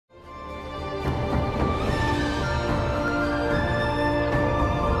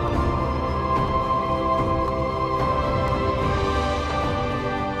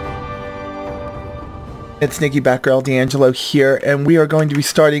It's Nikki, Batgirl, D'Angelo here, and we are going to be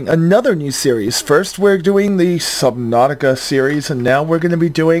starting another new series. First, we're doing the Subnautica series, and now we're going to be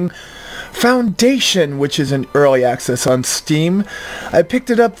doing Foundation, which is in early access on Steam. I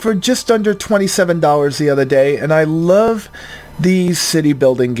picked it up for just under $27 the other day, and I love these city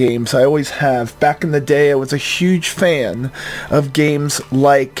building games. I always have. Back in the day, I was a huge fan of games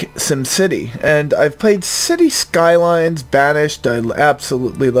like SimCity, and I've played City Skylines, Banished. I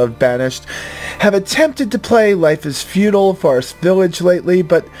absolutely love Banished. Have attempted to play Life is Feudal, Forest Village lately,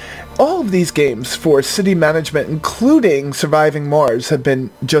 but all of these games for city management, including Surviving Mars, have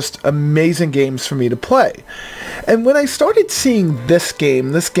been just amazing games for me to play. And when I started seeing this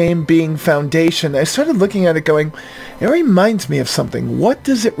game being Foundation, I started looking at it going, it reminds me of something. What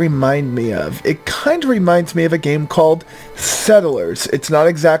does it remind me of? It kind of reminds me of a game called Settlers. It's not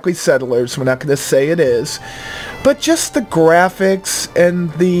exactly Settlers, we're not going to say it is, but just the graphics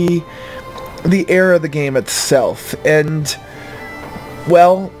and the air of the game itself. And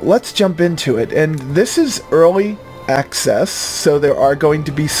well, let's jump into it. And this is early access, so there are going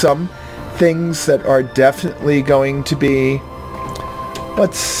to be some things that are definitely going to be,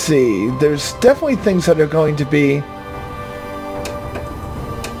 let's see, there's definitely things that are going to be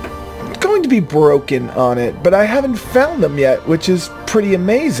broken on it, but I haven't found them yet, which is pretty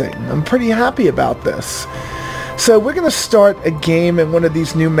amazing. I'm pretty happy about this. So we're going to start a game in one of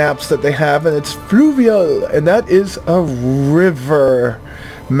these new maps that they have, and it's Fluvial, and that is a river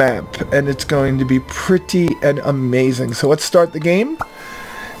map, and it's going to be pretty and amazing. So let's start the game,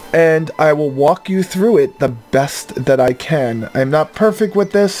 and I will walk you through it the best that I can. I'm not perfect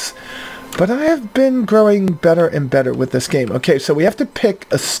with this, but I have been growing better and better with this game. Okay, so we have to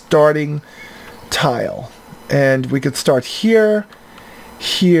pick a starting tile, and we could start here,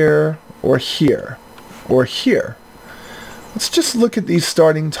 here, or here, or here. Let's just look at these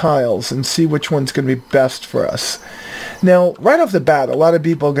starting tiles and see which one's going to be best for us. Now, right off the bat, a lot of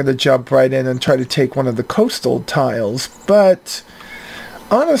people are going to jump right in and try to take one of the coastal tiles, but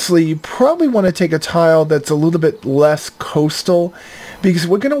honestly, you probably want to take a tile that's a little bit less coastal, because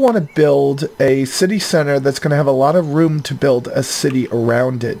we're going to want to build a city center that's going to have a lot of room to build a city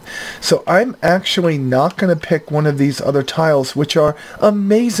around it. So I'm actually not going to pick one of these other tiles, which are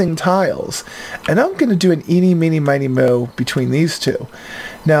amazing tiles. And I'm going to do an eeny, meeny, miny, mo between these two.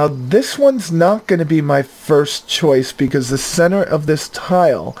 Now, this one's not going to be my first choice, because the center of this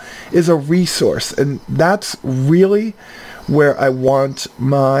tile is a resource, and that's really where I want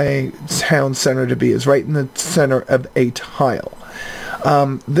my town center to be, is right in the center of a tile.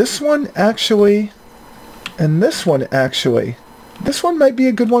 This one actually, and this one actually, this one might be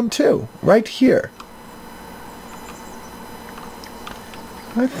a good one too, right here.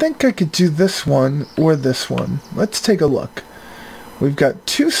 I think I could do this one or this one. Let's take a look. We've got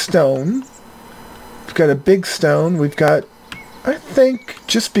two stone, we've got a big stone, we've got, I think,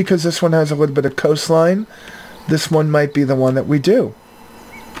 just because this one has a little bit of coastline, this one might be the one that we do.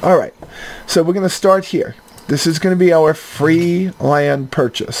 Alright, so we're going to start here. This is going to be our free land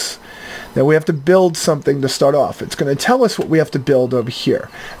purchase. Now we have to build something to start off. It's going to tell us what we have to build over here.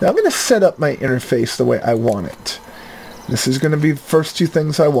 Now I'm going to set up my interface the way I want it. This is going to be the first two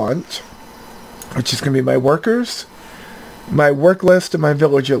things I want, which is going to be my workers, my work list, and my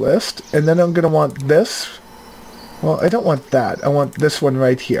villager list. And then I'm going to want this. Well, I don't want that. I want this one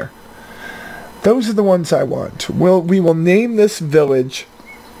right here. Those are the ones I want. We will name this village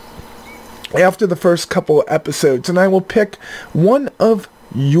after the first couple of episodes, and I will pick one of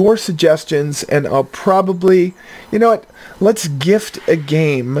your suggestions, and I'll probably, you know what, let's gift a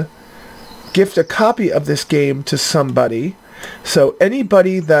copy of this game to somebody. So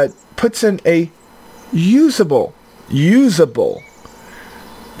anybody that puts in a usable,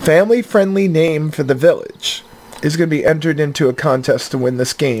 family-friendly name for the village is going to be entered into a contest to win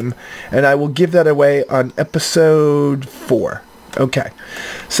this game, and I will give that away on episode 4. Okay,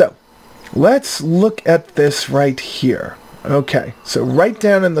 so let's look at this right here. Okay, so right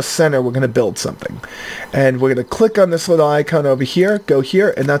down in the center, we're going to build something. And we're going to click on this little icon over here, go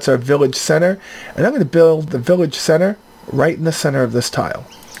here, and that's our village center. And I'm going to build the village center right in the center of this tile.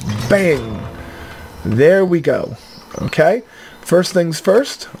 Bang! There we go. Okay, first things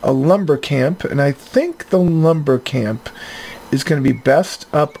first, a lumber camp. And I think the lumber camp is going to be best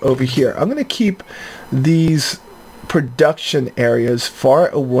up over here. I'm going to keep these production areas far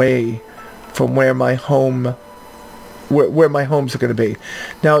away from where my home, where my homes are going to be.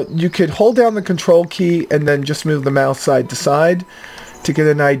 Now, you could hold down the control key and then just move the mouse side to side to get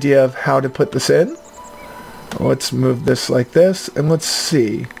an idea of how to put this in. Let's move this like this, and let's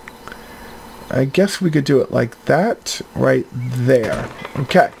see. I guess we could do it like that, right there.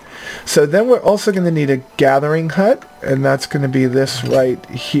 Okay. So then we're also going to need a gathering hut, and that's going to be this right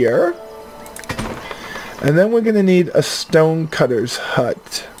here. And then we're going to need a stonecutter's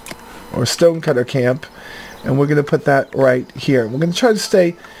hut, or stonecutter camp, and we're going to put that right here. We're going to try to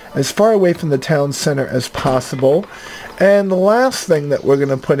stay as far away from the town center as possible. And the last thing that we're going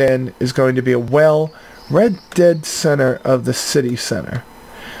to put in is going to be a well right dead center of the city center.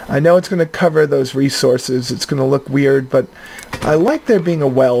 I know it's going to cover those resources. It's going to look weird, but I like there being a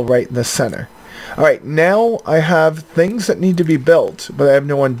well right in the center. Alright, now I have things that need to be built, but I have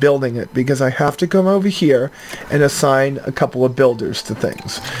no one building it because I have to come over here and assign a couple of builders to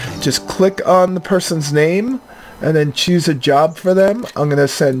things. Just click on the person's name and then choose a job for them. I'm going to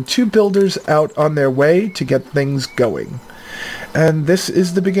send 2 builders out on their way to get things going. And this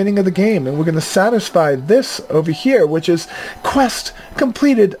is the beginning of the game, and we're going to satisfy this over here, which is quest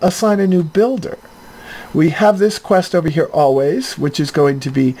completed, assign a new builder. We have this quest over here always, which is going to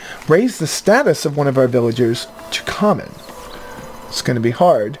be raise the status of one of our villagers to common. It's going to be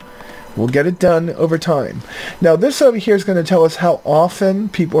hard. We'll get it done over time. Now this over here is going to tell us how often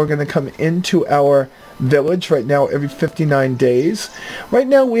people are going to come into our village. Right now every 59 days. Right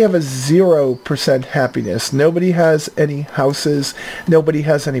now we have a 0% happiness. Nobody has any houses. Nobody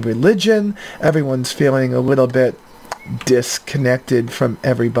has any religion. Everyone's feeling a little bit disconnected from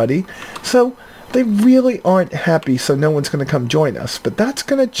everybody. So they really aren't happy, so no one's going to come join us. But that's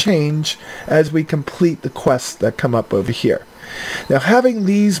going to change as we complete the quests that come up over here. Now, having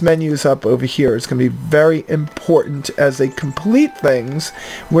these menus up over here is going to be very important as they complete things.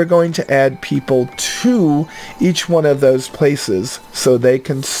 We're going to add people to each one of those places so they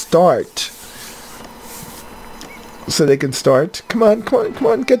can start. Come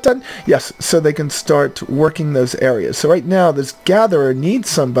on, get done. Yes, so they can start working those areas. So right now, this gatherer needs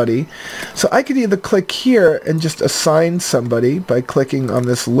somebody. So I could either click here and just assign somebody by clicking on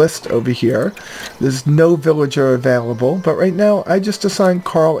this list over here. There's no villager available, but right now, I just assign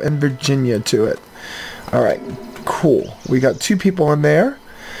Carl and Virginia to it. All right, cool. We got 2 people in there.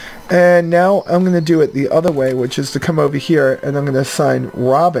 And now I'm going to do it the other way, which is to come over here, and I'm going to assign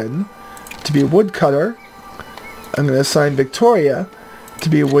Robin to be a woodcutter. I'm going to assign Victoria to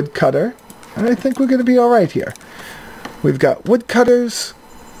be a woodcutter, and I think we're going to be alright here. We've got woodcutters,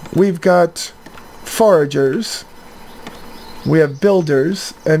 we've got foragers, we have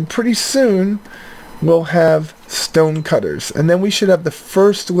builders, and pretty soon we'll have stonecutters. And then we should have the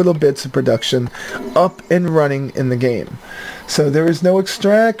first little bits of production up and running in the game. So there is no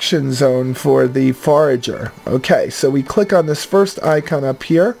extraction zone for the forager. Okay, so we click on this first icon up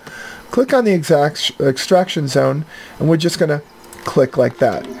here. Click on the extraction zone, and we're just going to click like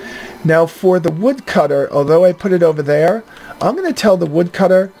that. Now for the woodcutter, although I put it over there, I'm going to tell the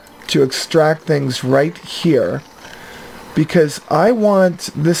woodcutter to extract things right here because I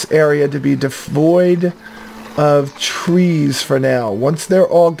want this area to be devoid of trees for now. Once they're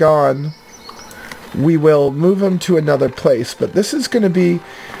all gone, we will move them to another place, but this is going to be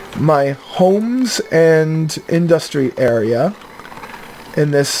my homes and industry area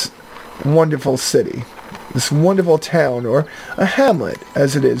in this wonderful city, this wonderful town, or a hamlet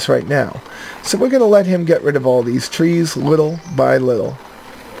as it is right now. So we're going to let him get rid of all these trees little by little.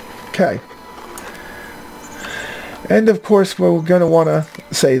 Okay. And of course we're going to want to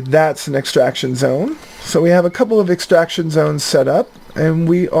say that's an extraction zone. So we have a couple of extraction zones set up, and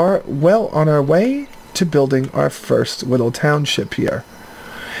we are well on our way to building our first little township here.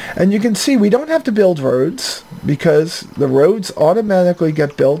 And you can see we don't have to build roads because the roads automatically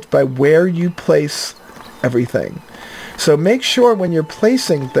get built by where you place everything. So make sure when you're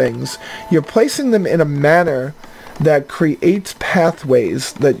placing things, you're placing them in a manner that creates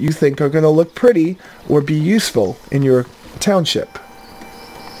pathways that you think are going to look pretty or be useful in your township.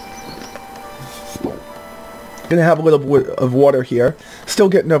 Going to have a little bit of water here. Still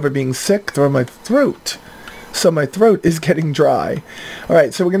getting over being sick through my throat. So my throat is getting dry.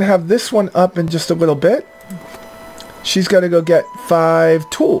 Alright, so we're going to have this one up in just a little bit. She's got to go get 5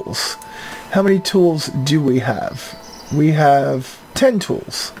 tools. How many tools do we have? We have 10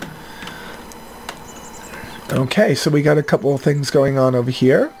 tools. Okay, so we got a couple of things going on over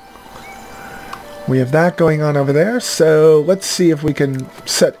here. We have that going on over there. So let's see if we can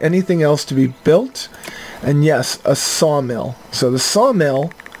set anything else to be built. And yes, a sawmill. So the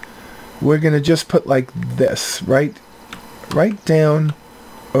sawmill, we're going to just put like this, right down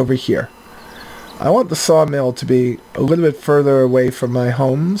over here. I want the sawmill to be a little bit further away from my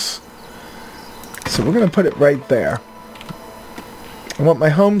homes. So we're going to put it right there. I want my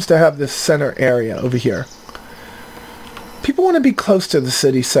homes to have this center area over here. People want to be close to the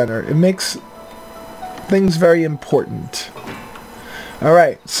city center. It makes things very important.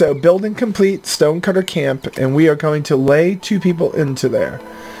 Alright, so building complete, stonecutter camp, and we are going to lay 2 people into there.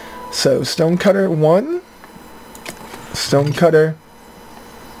 So stonecutter 1, stonecutter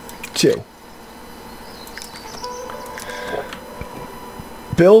 2.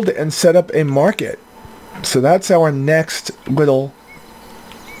 Build and set up a market. So that's our next little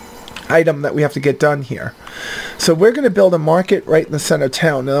item that we have to get done here. So we're going to build a market right in the center of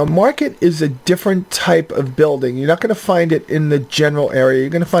town. Now a market is a different type of building. You're not going to find it in the general area. You're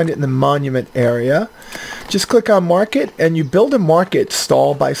going to find it in the monument area. Just click on market and you build a market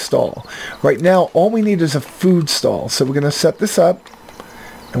stall by stall. Right now all we need is a food stall. So we're going to set this up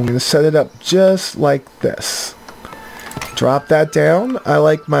and we're going to set it up just like this. Drop that down. I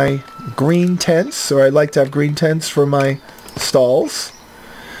like my green tents, so I like to have green tents for my stalls.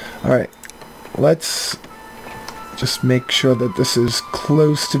 Alright, let's just make sure that this is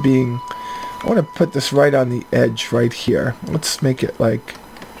close to being... I want to put this right on the edge right here. Let's make it like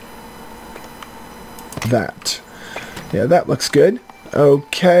that. Yeah, that looks good.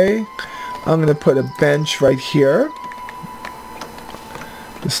 Okay, I'm going to put a bench right here.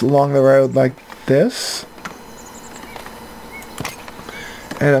 Just along the road like this.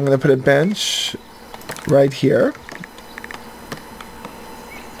 And I'm going to put a bench right here.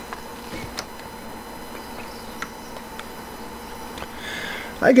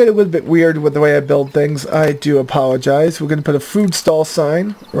 I get a little bit weird with the way I build things. I do apologize. We're going to put a food stall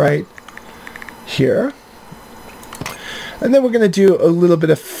sign right here. And then we're going to do a little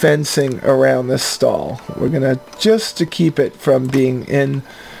bit of fencing around this stall. We're going to, just to keep it from being in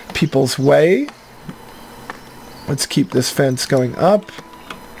people's way, let's keep this fence going up.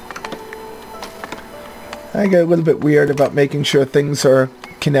 I get a little bit weird about making sure things are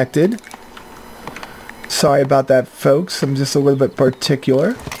connected. Sorry about that, folks. I'm just a little bit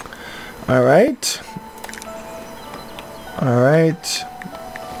particular. Alright. Alright.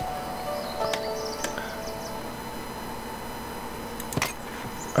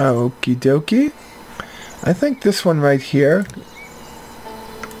 Okie dokie. I think this one right here.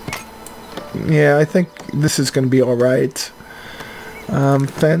 Yeah, I think this is going to be alright.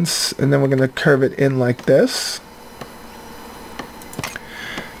 Fence, and then we're going to curve it in like this.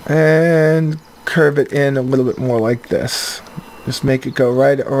 And curve it in a little bit more like this. Just make it go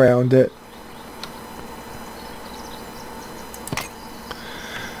right around it.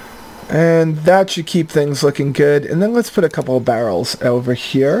 And that should keep things looking good. And then let's put a couple of barrels over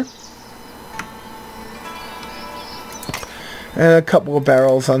here. And a couple of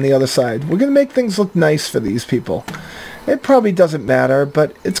barrels on the other side. We're going to make things look nice for these people. It probably doesn't matter,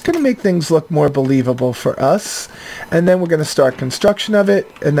 but it's going to make things look more believable for us. And then we're going to start construction of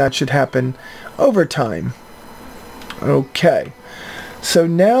it, and that should happen over time. Okay. So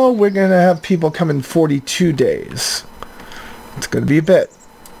now we're going to have people come in 42 days. It's going to be a bit.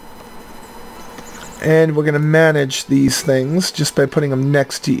 And we're going to manage these things just by putting them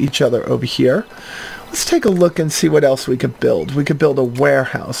next to each other over here. Let's take a look and see what else we could build. We could build a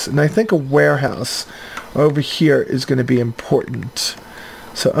warehouse, and I think a warehouse over here is going to be important.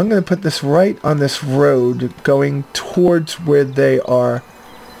 So I'm going to put this right on this road going towards where they are.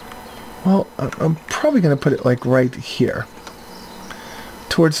 Well, I'm probably going to put it like right here.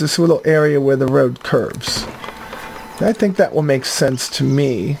 Towards this little area where the road curves. I think that will make sense to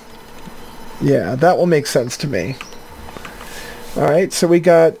me. Yeah, that will make sense to me. Alright, so we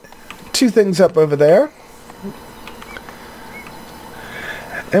got 2 things up over there.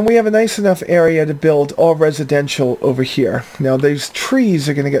 And we have a nice enough area to build all residential over here. Now these trees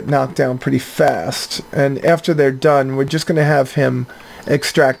are going to get knocked down pretty fast. And after they're done, we're just going to have him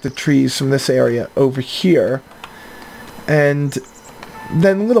extract the trees from this area over here. And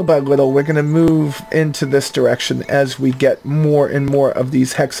then little by little, we're going to move into this direction as we get more and more of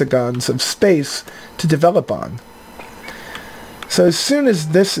these hexagons of space to develop on. So as soon as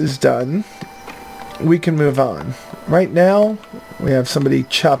this is done, we can move on. Right now, we have somebody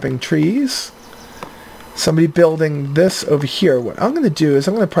chopping trees, somebody building this over here. What I'm going to do is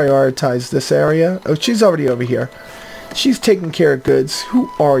I'm going to prioritize this area. Oh, she's already over here. She's taking care of goods.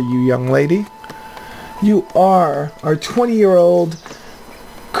 Who are you, young lady? You are our 20-year-old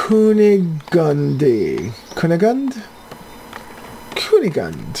Kunigundi. Kunigund?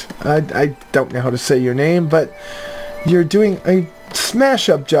 Kunigund. I don't know how to say your name, but you're doing a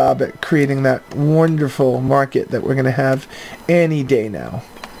smash-up job at creating that wonderful market that we're going to have any day now.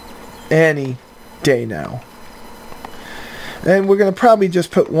 Any day now. And we're going to probably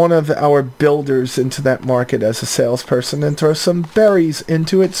just put one of our builders into that market as a salesperson and throw some berries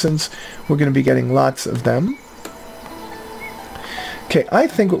into it since we're going to be getting lots of them. Okay, I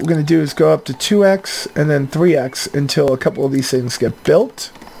think what we're going to do is go up to 2x and then 3x until a couple of these things get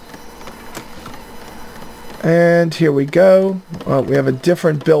built. And here we go. We have a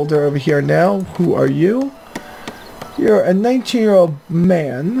different builder over here now. Who are you? You're a 19-year-old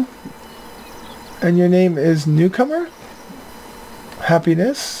man. And your name is Newcomer?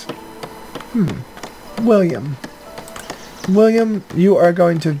 Happiness? William. William, you are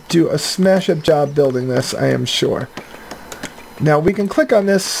going to do a smash-up job building this, I am sure. Now we can click on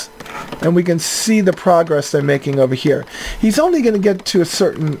this and we can see the progress they're making over here. He's only going to get to a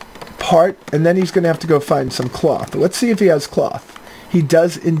certain part and then he's going to have to go find some cloth. Let's see if he has cloth. He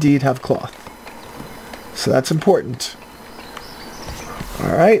does indeed have cloth. So that's important.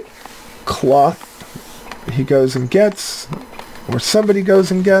 Alright. Cloth. He goes and gets. Or somebody goes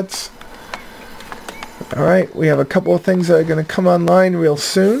and gets. Alright. We have a couple of things that are going to come online real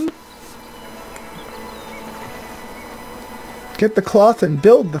soon. Get the cloth and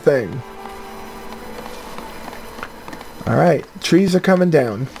build the thing. Alright, trees are coming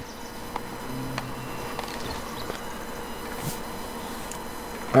down.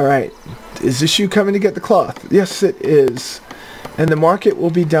 Alright, is this you coming to get the cloth? Yes, it is. And the market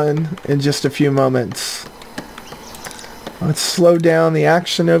will be done in just a few moments. Let's slow down the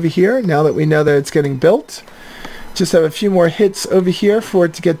action over here now that we know that it's getting built. Just have a few more hits over here for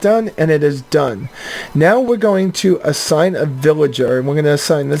it to get done, and it is done. Now we're going to assign a villager, and we're going to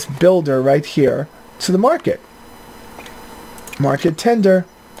assign this builder right here to the market. Market tender.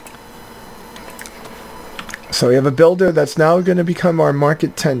 So we have a builder that's now going to become our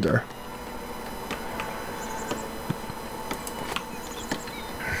market tender.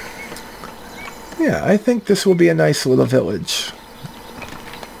 Yeah, I think this will be a nice little village.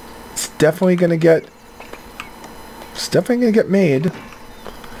 It's definitely going to get made.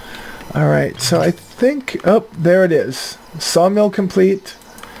 Alright, so I think, oh, there it is. Sawmill complete.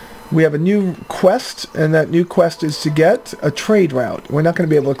 We have a new quest, and that new quest is to get a trade route. We're not going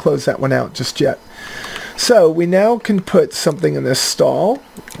to be able to close that one out just yet. So we now can put something in this stall,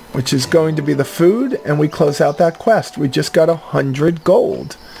 which is going to be the food, and we close out that quest. We just got 100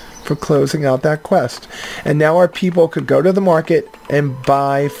 gold for closing out that quest. And now our people could go to the market and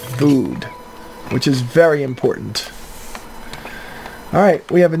buy food, which is very important.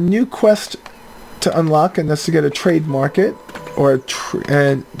 Alright, we have a new quest to unlock, and that's to get a trade market, or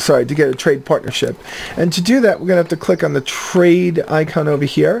to get a trade partnership. And to do that, we're going to have to click on the trade icon over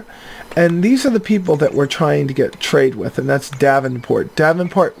here. And these are the people that we're trying to get trade with, and that's Davenport.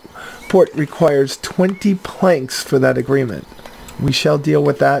 Davenport requires 20 planks for that agreement. We shall deal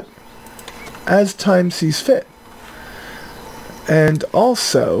with that as time sees fit. And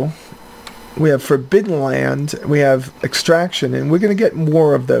also, we have Forbidden Land, we have Extraction, and we're going to get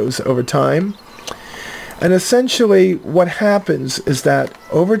more of those over time. And essentially, what happens is that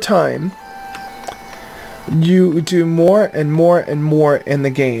over time, you do more and more and more in the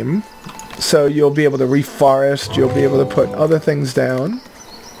game. So you'll be able to reforest, you'll be able to put other things down.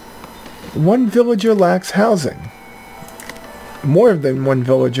 One villager lacks housing. More than one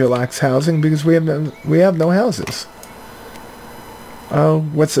villager lacks housing because we have no houses. Oh,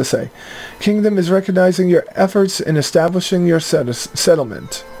 what's this say? Kingdom is recognizing your efforts in establishing your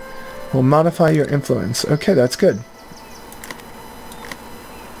settlement. Will modify your influence. Okay, that's good.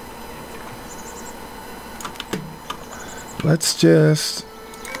 Let's just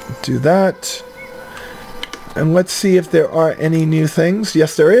do that. And let's see if there are any new things.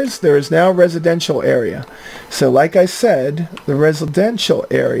 Yes, there is. There is now a residential area. So like I said, the residential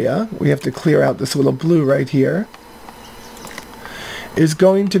area, we have to clear out this little blue right here, is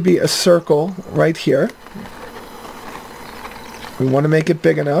going to be a circle right here. We want to make it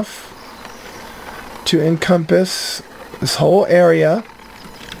big enough to encompass this whole area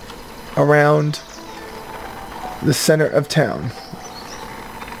around the center of town.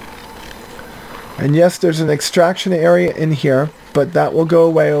 And yes, there's an extraction area in here, but that will go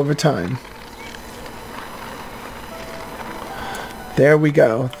away over time. There we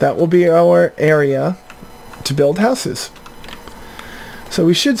go. That will be our area to build houses. So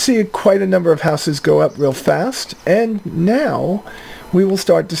we should see quite a number of houses go up real fast, and now we will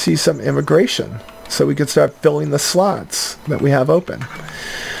start to see some immigration. So we can start filling the slots that we have open.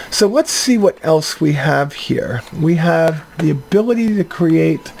 So let's see what else we have here. We have the ability to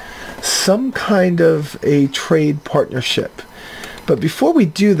create some kind of a trade partnership. But before we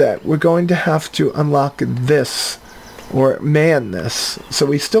do that, we're going to have to unlock this, or man this. So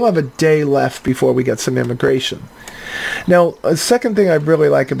we still have a day left before we get some immigration. Now, a second thing I really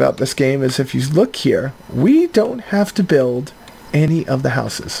like about this game is if you look here, we don't have to build any of the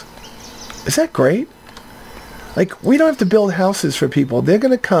houses. Is that great? Like, we don't have to build houses for people. They're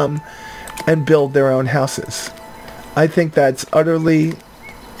going to come and build their own houses. I think that's utterly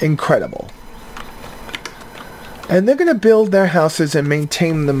incredible. And they're going to build their houses and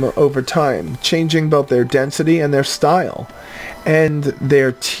maintain them over time, changing both their density and their style and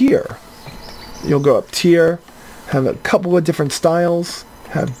their tier. You'll go up tier, have a couple of different styles,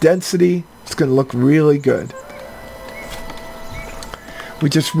 have density. It's going to look really good. We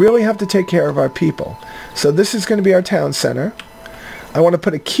just really have to take care of our people. So this is going to be our town center. I want to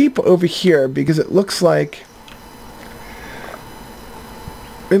put a keep over here because it looks like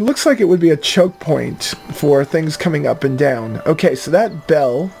it would be a choke point for things coming up and down. Okay, so that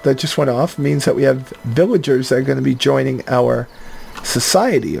bell that just went off means that we have villagers that are going to be joining our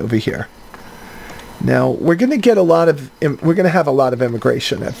society over here. Now, we're going to have a lot of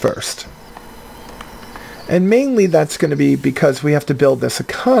immigration at first. And mainly that's going to be because we have to build this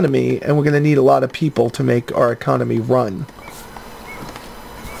economy, and we're going to need a lot of people to make our economy run.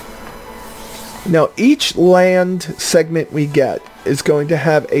 Now, each land segment we get is going to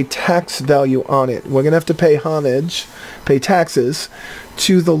have a tax value on it. We're going to have to pay homage, pay taxes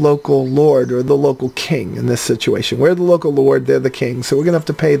to the local lord or the local king in this situation. We're the local lord, they're the king, so we're going to have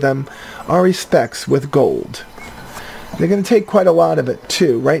to pay them our respects with gold. They're going to take quite a lot of it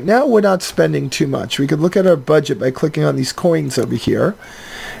too. Right now we're not spending too much. We could look at our budget by clicking on these coins over here,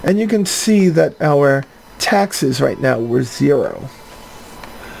 and you can see that our taxes right now were 0.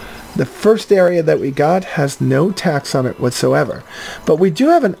 The first area that we got has no tax on it whatsoever. But we do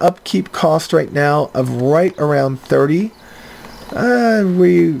have an upkeep cost right now of right around 30.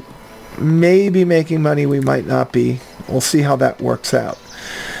 We may be making money, we might not be. We'll see how that works out.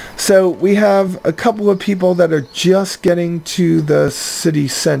 So we have a couple of people that are just getting to the city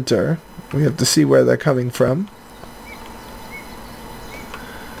center. We have to see where they're coming from.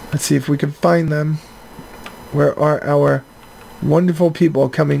 Let's see if we can find them. Where are our wonderful people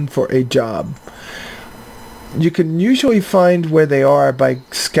coming for a job? You can usually find where they are by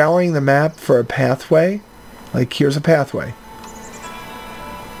scouring the map for a pathway. Like, here's a pathway.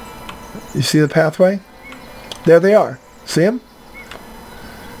 You see the pathway? There they are. See them?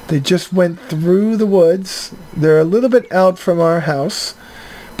 They just went through the woods. They're a little bit out from our house,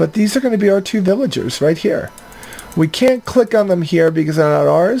 but these are going to be our 2 villagers right here. We can't click on them here because they're not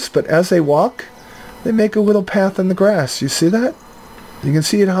ours, but as they walk, they make a little path in the grass. You see that? You can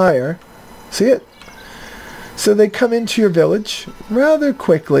see it higher. See it? So they come into your village rather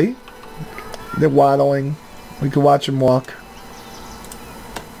quickly. They're waddling. We can watch them walk.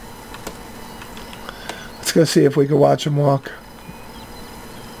 Let's go see if we can watch them walk.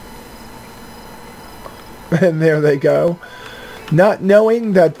 And there they go. Not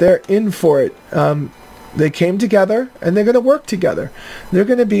knowing that they're in for it. They came together and they're going to work together. They're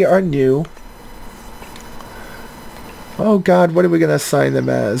going to be our new... Oh God, what are we going to assign them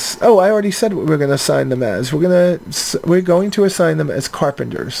as? Oh, I already said what we're going to assign them as. We're going to assign them as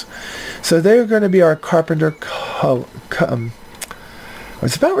carpenters. So they're going to be our carpenter I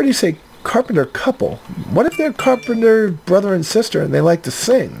was about ready to say carpenter couple. What if they're carpenter brother and sister and they like to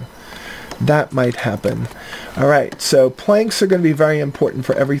sing? That might happen. All right, so planks are going to be very important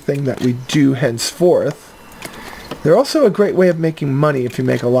for everything that we do henceforth. They're also a great way of making money if you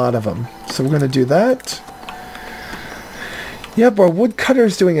make a lot of them. So we're going to do that. Yep, our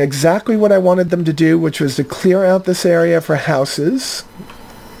woodcutter's doing exactly what I wanted them to do, which was to clear out this area for houses.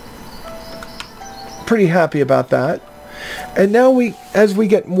 Pretty happy about that. And now as we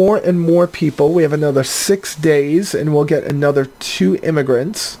get more and more people, we have another 6 days and we'll get another 2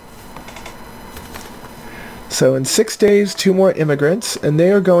 immigrants. So in 6 days, 2 more immigrants, and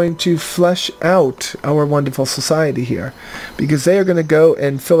they are going to flesh out our wonderful society here, because they are going to go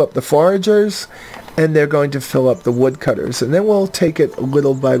and fill up the foragers, and they're going to fill up the woodcutters, and then we'll take it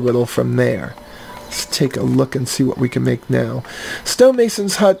little by little from there. Let's take a look and see what we can make now.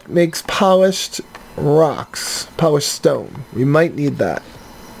 Stonemason's hut makes polished rocks, polished stone. We might need that.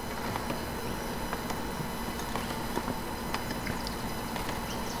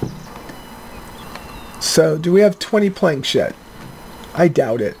 So, do we have 20 planks yet? I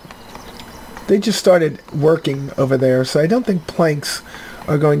doubt it. They just started working over there, so I don't think planks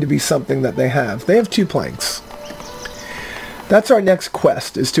are going to be something that they have. They have 2 planks. That's our next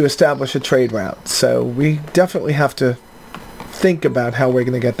quest, is to establish a trade route. So, we definitely have to think about how we're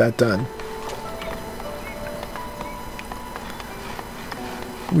going to get that done.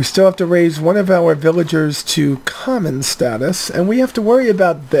 We still have to raise one of our villagers to common status, and we have to worry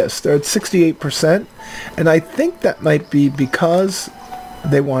about this. They're at 68%, and I think that might be because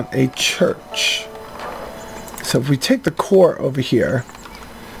they want a church. So if we take the core over here,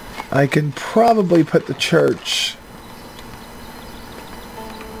 I can probably put the church.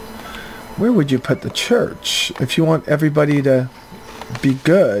 Where would you put the church if you want everybody to be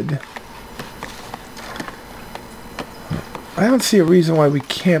good? I don't see a reason why we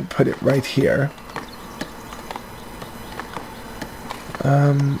can't put it right here.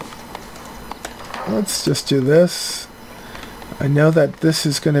 Let's just do this. I know that this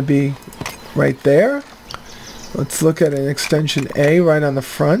is going to be right there. Let's look at an extension A right on the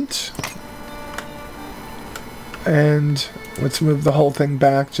front. And let's move the whole thing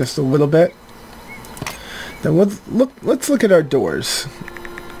back just a little bit. Now let's look at our doors.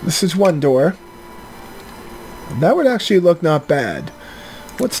 This is one door. That would actually look not bad.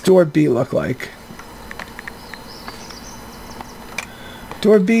 What's door B look like?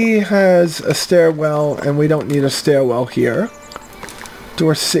 Door B has a stairwell, and we don't need a stairwell here.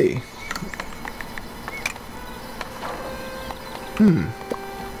 Door C.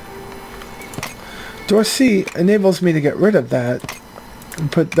 Door C enables me to get rid of that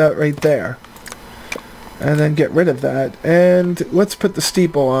and put that right there. And then get rid of that. And let's put the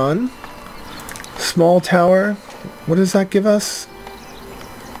steeple on. Small tower. What does that give us?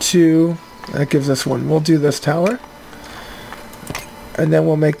 2. That gives us 1. We'll do this tower. And then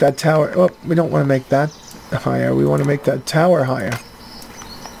we'll make that tower... Oh, we don't want to make that higher. We want to make that tower higher.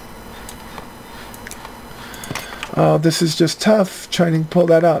 Oh, this is just tough trying to pull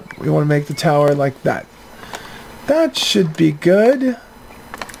that up. We want to make the tower like that. That should be good.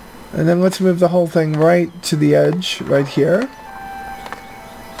 And then let's move the whole thing right to the edge, right here.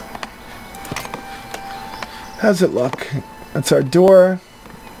 How's it look? That's our door.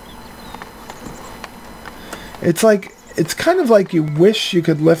 It's kind of like you wish you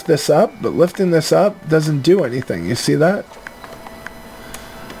could lift this up, but lifting this up doesn't do anything. You see that?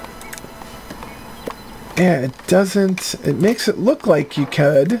 Yeah, it doesn't. It makes it look like you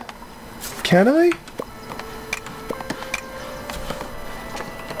could. Can I?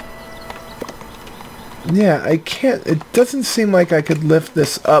 Yeah, I can't. It doesn't seem like I could lift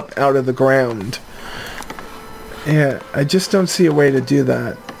this up out of the ground. Yeah, I just don't see a way to do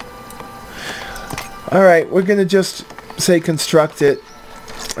that. Alright, we're going to just say construct it.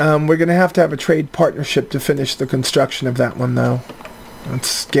 We're going to have a trade partnership to finish the construction of that one, though.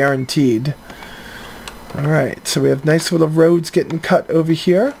 That's guaranteed. Alright, so we have nice little roads getting cut over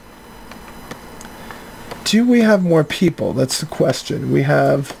here. Do we have more people? That's the question. We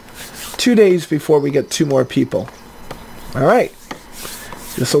have 2 days before we get 2 more people. Alright.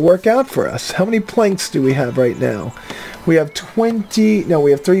 This will work out for us. How many planks do we have right now? We have 20... No,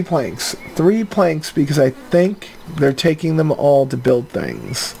 we have 3 planks. 3 planks because I think they're taking them all to build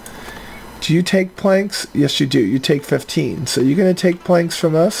things. Do you take planks? Yes, you do. You take 15. So you're going to take planks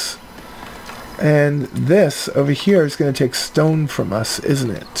from us. And this over here is going to take stone from us,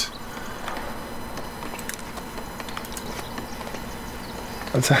 isn't it?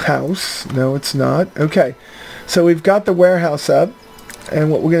 That's a house. No, it's not. Okay. So we've got the warehouse up.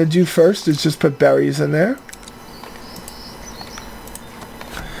 And what we're going to do first is just put berries in there.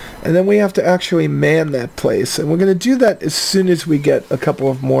 And then we have to actually man that place. And we're going to do that as soon as we get a couple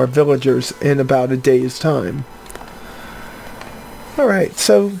of more villagers in about a day's time. Alright,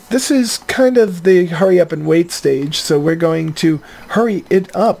 so this is kind of the hurry up and wait stage. So we're going to hurry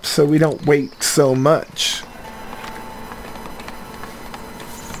it up so we don't wait so much.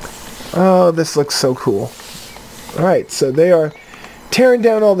 Oh, this looks so cool. Alright, so they are tearing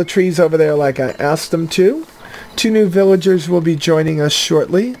down all the trees over there like I asked them to. 2 new villagers will be joining us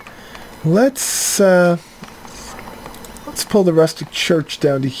shortly. Let's pull the rustic church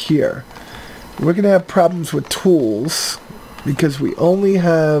down to here. We're going to have problems with tools because we only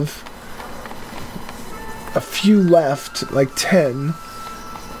have a few left, like 10,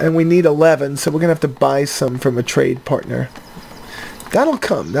 and we need 11, so we're going to have to buy some from a trade partner. That'll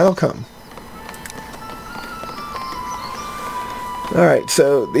come, that'll come. Alright,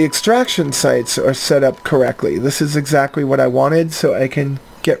 so the extraction sites are set up correctly. This is exactly what I wanted, so I can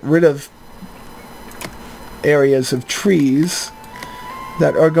get rid of areas of trees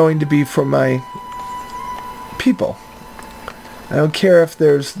that are going to be for my people. I don't care if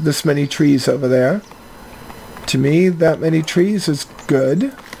there's this many trees over there. To me, that many trees is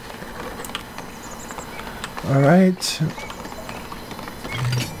good. Alright.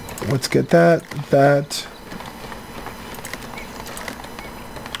 Let's get that.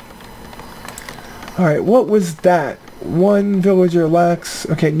 Alright, what was that? 1 villager lacks...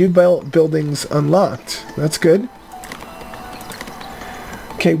 Okay, new buildings unlocked. That's good.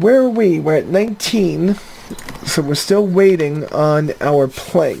 Okay, where are we? We're at 19. So we're still waiting on our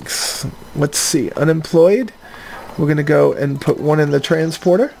planks. Let's see. Unemployed. We're going to go and put 1 in the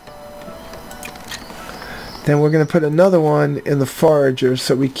transporter. Then we're going to put another one in the forager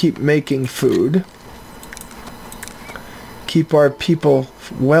so we keep making food. Keep our people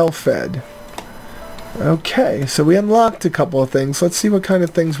well fed. Okay, so we unlocked a couple of things. Let's see what kind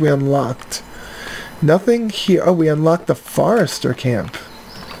of things we unlocked. Nothing here. Oh, we unlocked the forester camp.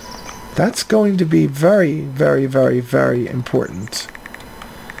 That's going to be very, very, very, very important.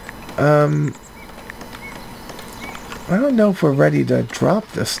 I don't know if we're ready to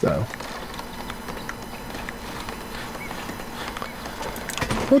drop this, though.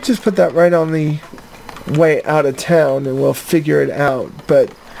 We'll just put that right on the way out of town and we'll figure it out.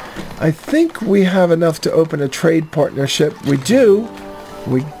 But I think we have enough to open a trade partnership. We do.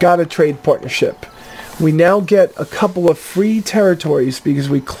 We got a trade partnership. We now get a couple of free territories because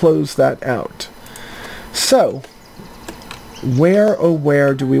we closed that out. So,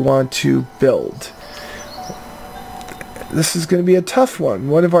 where do we want to build? This is going to be a tough one.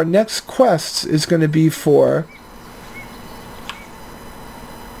 One of our next quests is going to be for...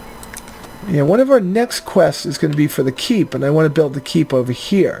 one of our next quests is going to be for the keep, and I want to build the keep over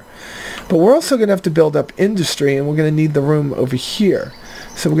here. But we're also going to have to build up industry, and we're going to need the room over here.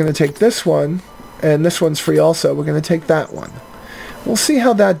 So we're going to take this one, and this one's free also. We're going to take that one. We'll see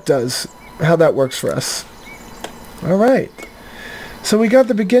how that does, how that works for us. All right. So we got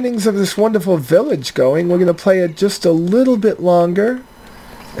the beginnings of this wonderful village going. We're going to play it just a little bit longer,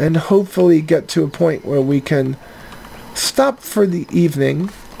 and hopefully get to a point where we can stop for the evening,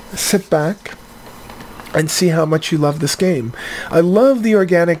 sit back, and see how much you love this game. I love the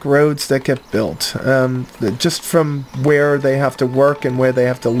organic roads that get built, just from where they have to work and where they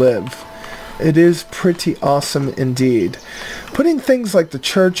have to live. It is pretty awesome indeed. Putting things like the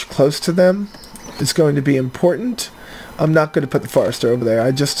church close to them is going to be important. I'm not going to put the forester over there.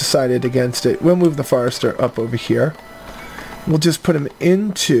 I just decided against it. We'll move the forester up over here. We'll just put him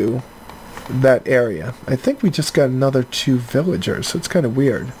into that area. I think we just got another 2 villagers, so it's kind of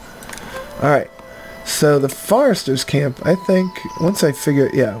weird. Alright, so the forester's camp, I think, once I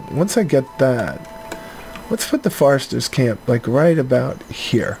get that, let's put the forester's camp like right about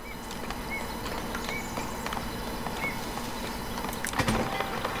here.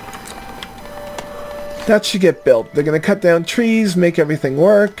 That should get built. They're going to cut down trees, make everything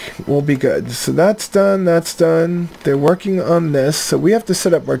work. We'll be good. So that's done. That's done. They're working on this. So we have to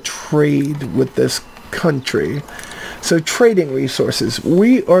set up our trade with this country. So trading resources.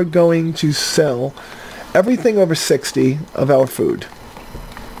 We are going to sell everything over 60 of our food.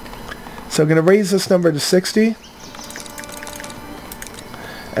 So I'm going to raise this number to 60.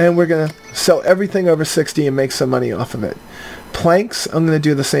 And we're going to sell everything over 60 and make some money off of it. Planks, I'm going to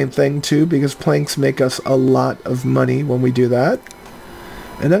do the same thing too, because planks make us a lot of money when we do that.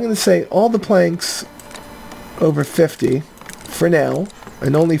 And I'm going to say all the planks over 50, for now,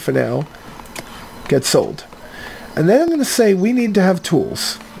 and only for now, get sold. And then I'm going to say we need to have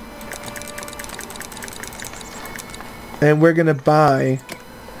tools. And we're going to buy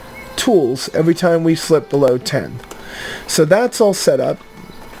tools every time we slip below 10. So that's all set up.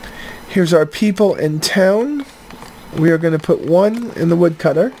 Here's our people in town. We are going to put 1 in the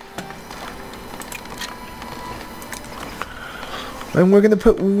woodcutter. And we're going to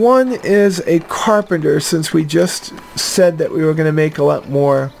put 1 as a carpenter, since we just said that we were going to make a lot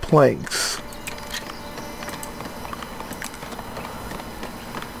more planks.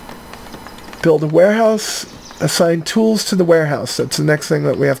 Build a warehouse. Assign tools to the warehouse. That's the next thing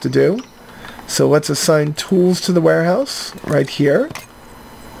that we have to do. So let's assign tools to the warehouse right here.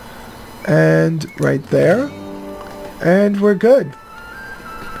 And right there. And we're good.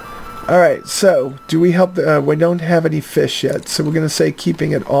 Alright, so do we help we don't have any fish yet, so we're going to say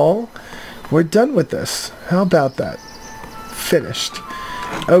keeping it all. We're done with this. How about that? Finished.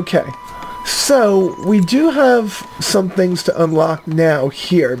 Okay, so we do have some things to unlock now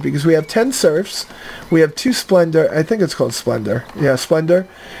here, because we have 10 serfs, we have 2 splendor, I think it's called splendor. Yeah, splendor.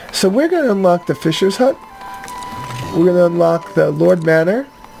 So we're going to unlock the fisher's hut, we're going to unlock the Lord Manor,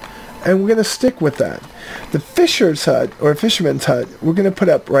 and we're going to stick with that. The fisher's hut, or fisherman's hut, we're going to put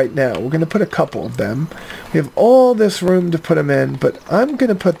up right now. We're going to put a couple of them. We have all this room to put them in, but I'm going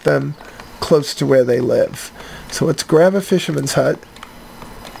to put them close to where they live. So let's grab a fisherman's hut.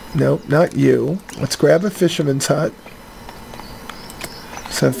 Nope, not you. Let's grab a fisherman's hut.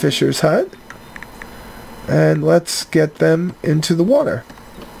 So fisher's hut. And let's get them into the water.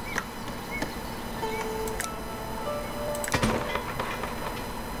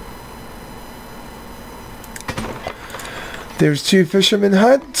 There's 2 fisherman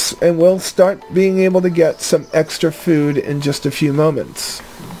huts, and we'll start being able to get some extra food in just a few moments.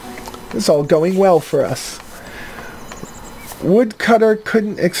 It's all going well for us. Woodcutter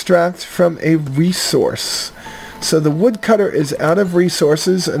couldn't extract from a resource. So the woodcutter is out of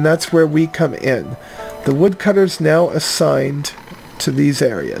resources, and that's where we come in. The woodcutter's now assigned to these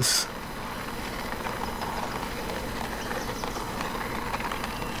areas.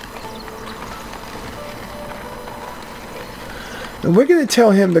 And we're going to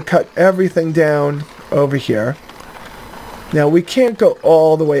tell him to cut everything down over here. Now, we can't go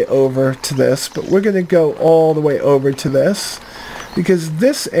all the way over to this, but we're going to go all the way over to this, because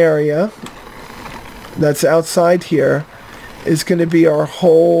this area that's outside here is going to be our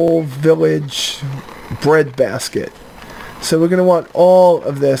whole village bread basket. So we're going to want all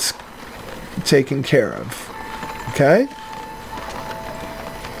of this taken care of. Okay?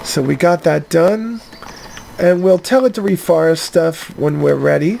 So we got that done. And we'll tell it to reforest stuff when we're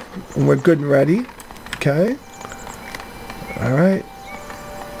ready. When we're good and ready. Okay? Alright.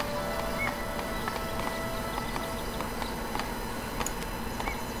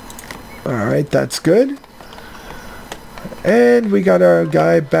 Alright, that's good. And we got our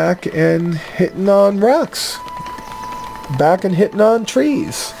guy back and hitting on rocks. Back and hitting on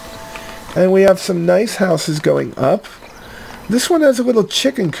trees. And we have some nice houses going up. This one has a little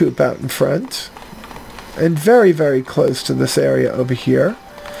chicken coop out in front. And very, very close to this area over here.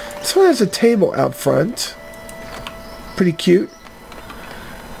 This one has a table out front. Pretty cute.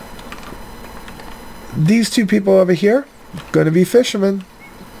 These two people over here, going to be fishermen.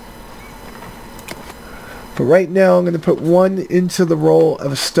 But right now I'm going to put one into the role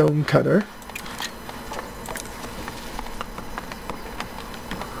of a stone cutter.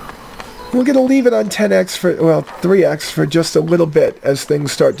 We're going to leave it on 10x for, well, 3x for just a little bit as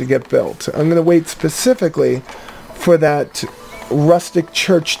things start to get built. I'm going to wait specifically for that rustic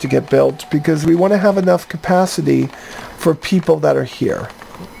church to get built because we want to have enough capacity for people that are here.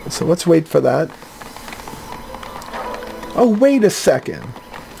 So let's wait for that. Oh, wait a second.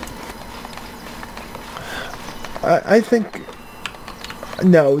 I think...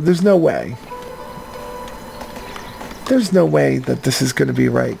 No, there's no way. There's no way that this is going to be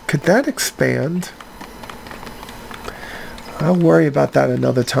right. Could that expand? I'll worry about that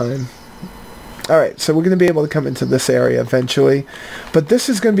another time. Alright, so we're going to be able to come into this area eventually. But this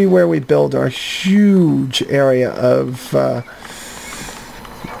is going to be where we build our huge area of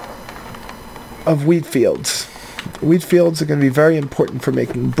wheat fields. Wheat fields are going to be very important for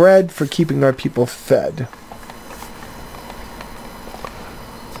making bread, for keeping our people fed.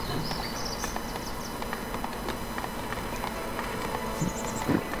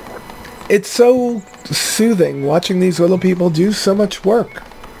 It's so soothing watching these little people do so much work.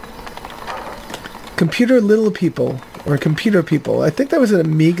 Computer Little People, or Computer People. I think that was an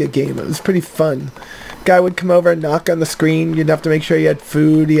Amiga game. It was pretty fun. Guy would come over and knock on the screen. You'd have to make sure he had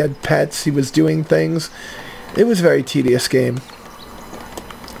food, he had pets, he was doing things. It was a very tedious game.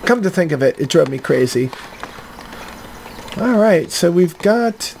 Come to think of it, it drove me crazy. Alright, so we've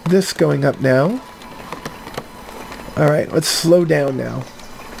got this going up now. Alright, let's slow down now.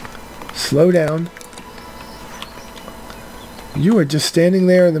 Slow down. You are just standing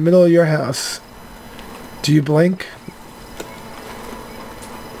there in the middle of your house. Do you blink?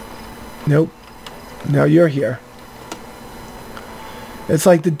 Nope. Now you're here. It's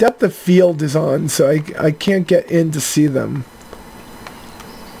like the depth of field is on, so I can't get in to see them.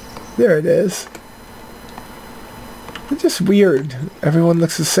 There it is. It's just weird. Everyone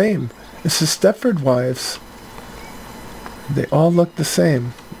looks the same. It's the Stepford Wives. They all look the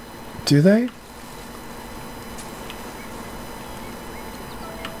same. Do they?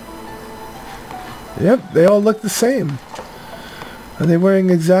 Yep, they all look the same. Are they wearing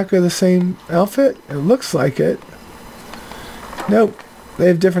exactly the same outfit? It looks like it. Nope, they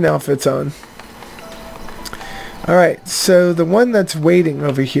have different outfits on. Alright, so the one that's waiting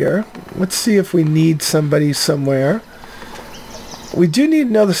over here, let's see if we need somebody somewhere. We do need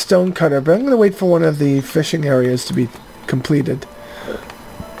another stone cutter, but I'm going to wait for one of the fishing areas to be completed.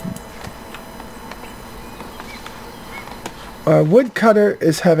 Our woodcutter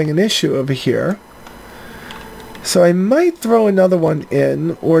is having an issue over here. So I might throw another one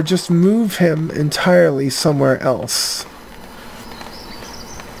in, or just move him entirely somewhere else.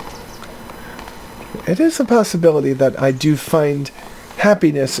 It is a possibility that I do find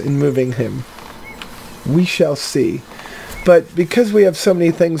happiness in moving him. We shall see. But because we have so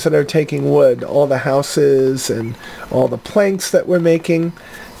many things that are taking wood, all the houses and all the planks that we're making,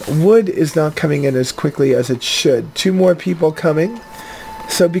 wood is not coming in as quickly as it should. 2 more people coming.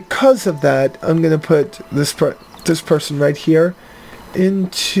 So because of that, I'm going to put this person right here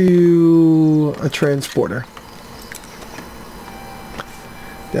into a transporter.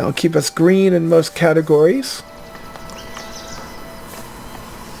 That'll keep us green in most categories.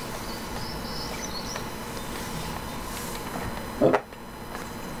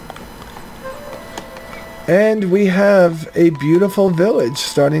 And we have a beautiful village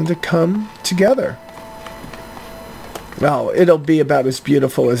starting to come together. Well, it'll be about as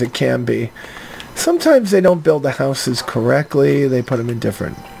beautiful as it can be. Sometimes they don't build the houses correctly. They put them in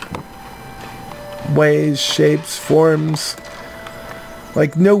different ways, shapes, forms.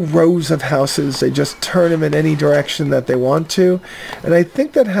 Like no rows of houses. They just turn them in any direction that they want to. And I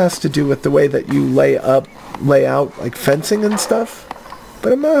think that has to do with the way that you lay out like fencing and stuff.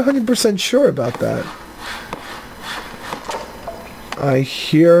 But I'm not 100% sure about that. I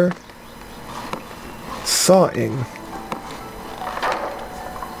hear sawing.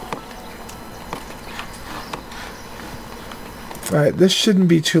 Alright, this shouldn't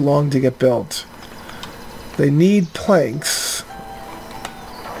be too long to get built. They need planks.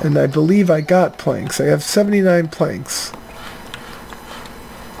 And I believe I got planks. I have 79 planks.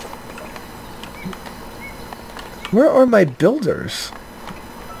 Where are my builders?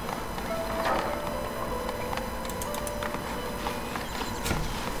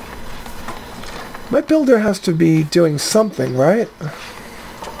 My builder has to be doing something, right?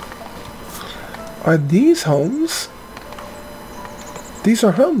 Are these homes? These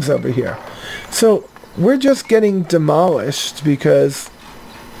are homes over here. So we're just getting demolished because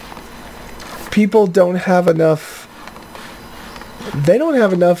people don't have enough. They don't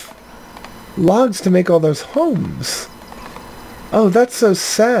have enough logs to make all those homes. Oh, that's so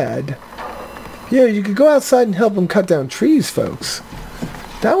sad. Yeah, you could go outside and help them cut down trees, folks.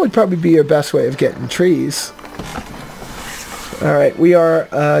 That would probably be your best way of getting trees. Alright, we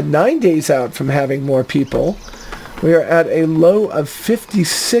are 9 days out from having more people. We are at a low of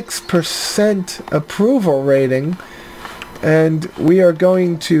 56% approval rating. And we are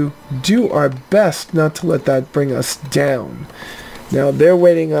going to do our best not to let that bring us down. Now, they're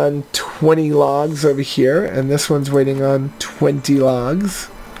waiting on 20 logs over here. And this one's waiting on 20 logs.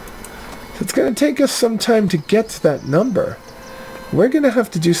 So it's going to take us some time to get to that number. We're going to have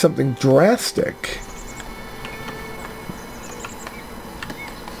to do something drastic.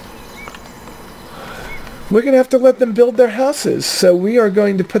 We're going to have to let them build their houses. So we are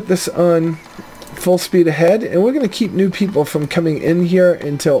going to put this on full speed ahead. And we're going to keep new people from coming in here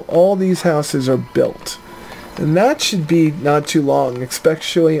until all these houses are built. And that should be not too long,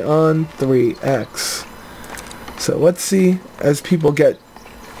 especially on 3X. So let's see, as people get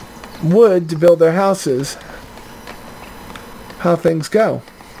wood to build their houses, how things go.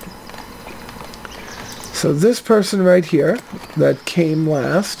 So this person right here that came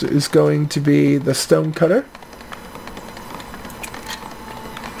last is going to be the stone cutter.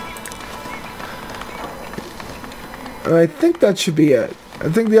 And I think that should be it. I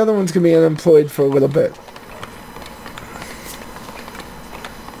think the other one's going to be unemployed for a little bit.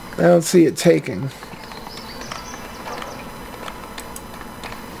 I don't see it taking.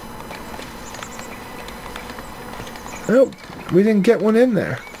 Nope, we didn't get one in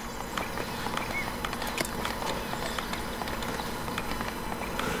there.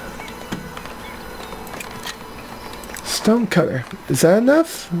 Stone cutter. Is that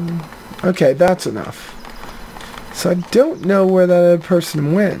enough? Okay, that's enough. So I don't know where that other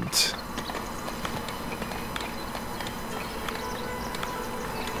person went.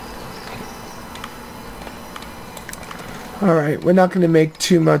 Alright, we're not going to make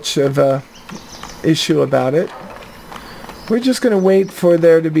too much of a issue about it. We're just going to wait for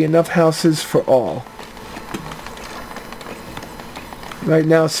there to be enough houses for all. Right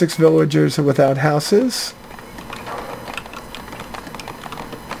now, 6 villagers are without houses.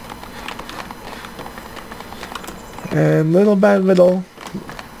 And little by little,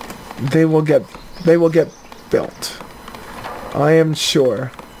 they will get built. I am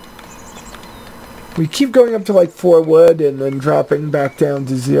sure. We keep going up to like 4 wood and then dropping back down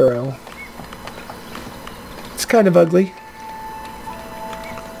to 0. It's kind of ugly.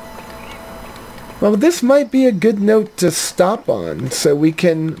 Well, this might be a good note to stop on so we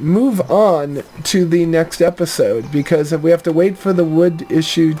can move on to the next episode, because if we have to wait for the wood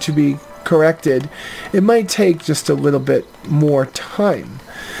issue to be corrected, it might take just a little bit more time.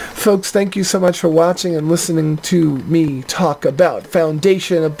 Folks, thank you so much for watching and listening to me talk about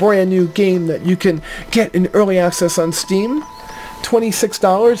Foundation, a brand new game that you can get in early access on Steam.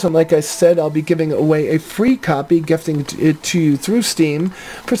 $26, and like I said, I'll be giving away a free copy, gifting it to you through Steam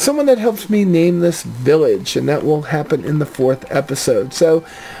for someone that helps me name this village, and that will happen in the 4th episode. So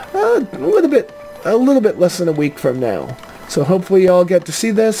a little bit less than a week from now. So hopefully you all get to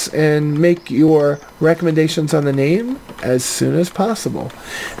see this and make your recommendations on the name as soon as possible.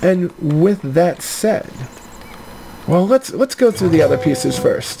 And with that said, well, let's go through the other pieces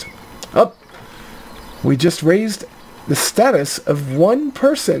first. We just raised the status of one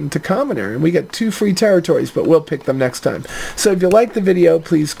person to commoner, and we get 2 free territories, but we'll pick them next time. So if you like the video,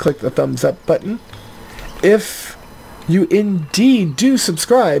 please click the thumbs up button. If you indeed do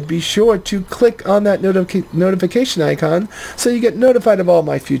subscribe, be sure to click on that notification icon so you get notified of all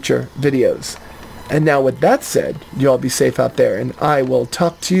my future videos. And now with that said, you all be safe out there, and I will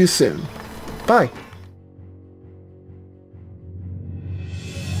talk to you soon. Bye.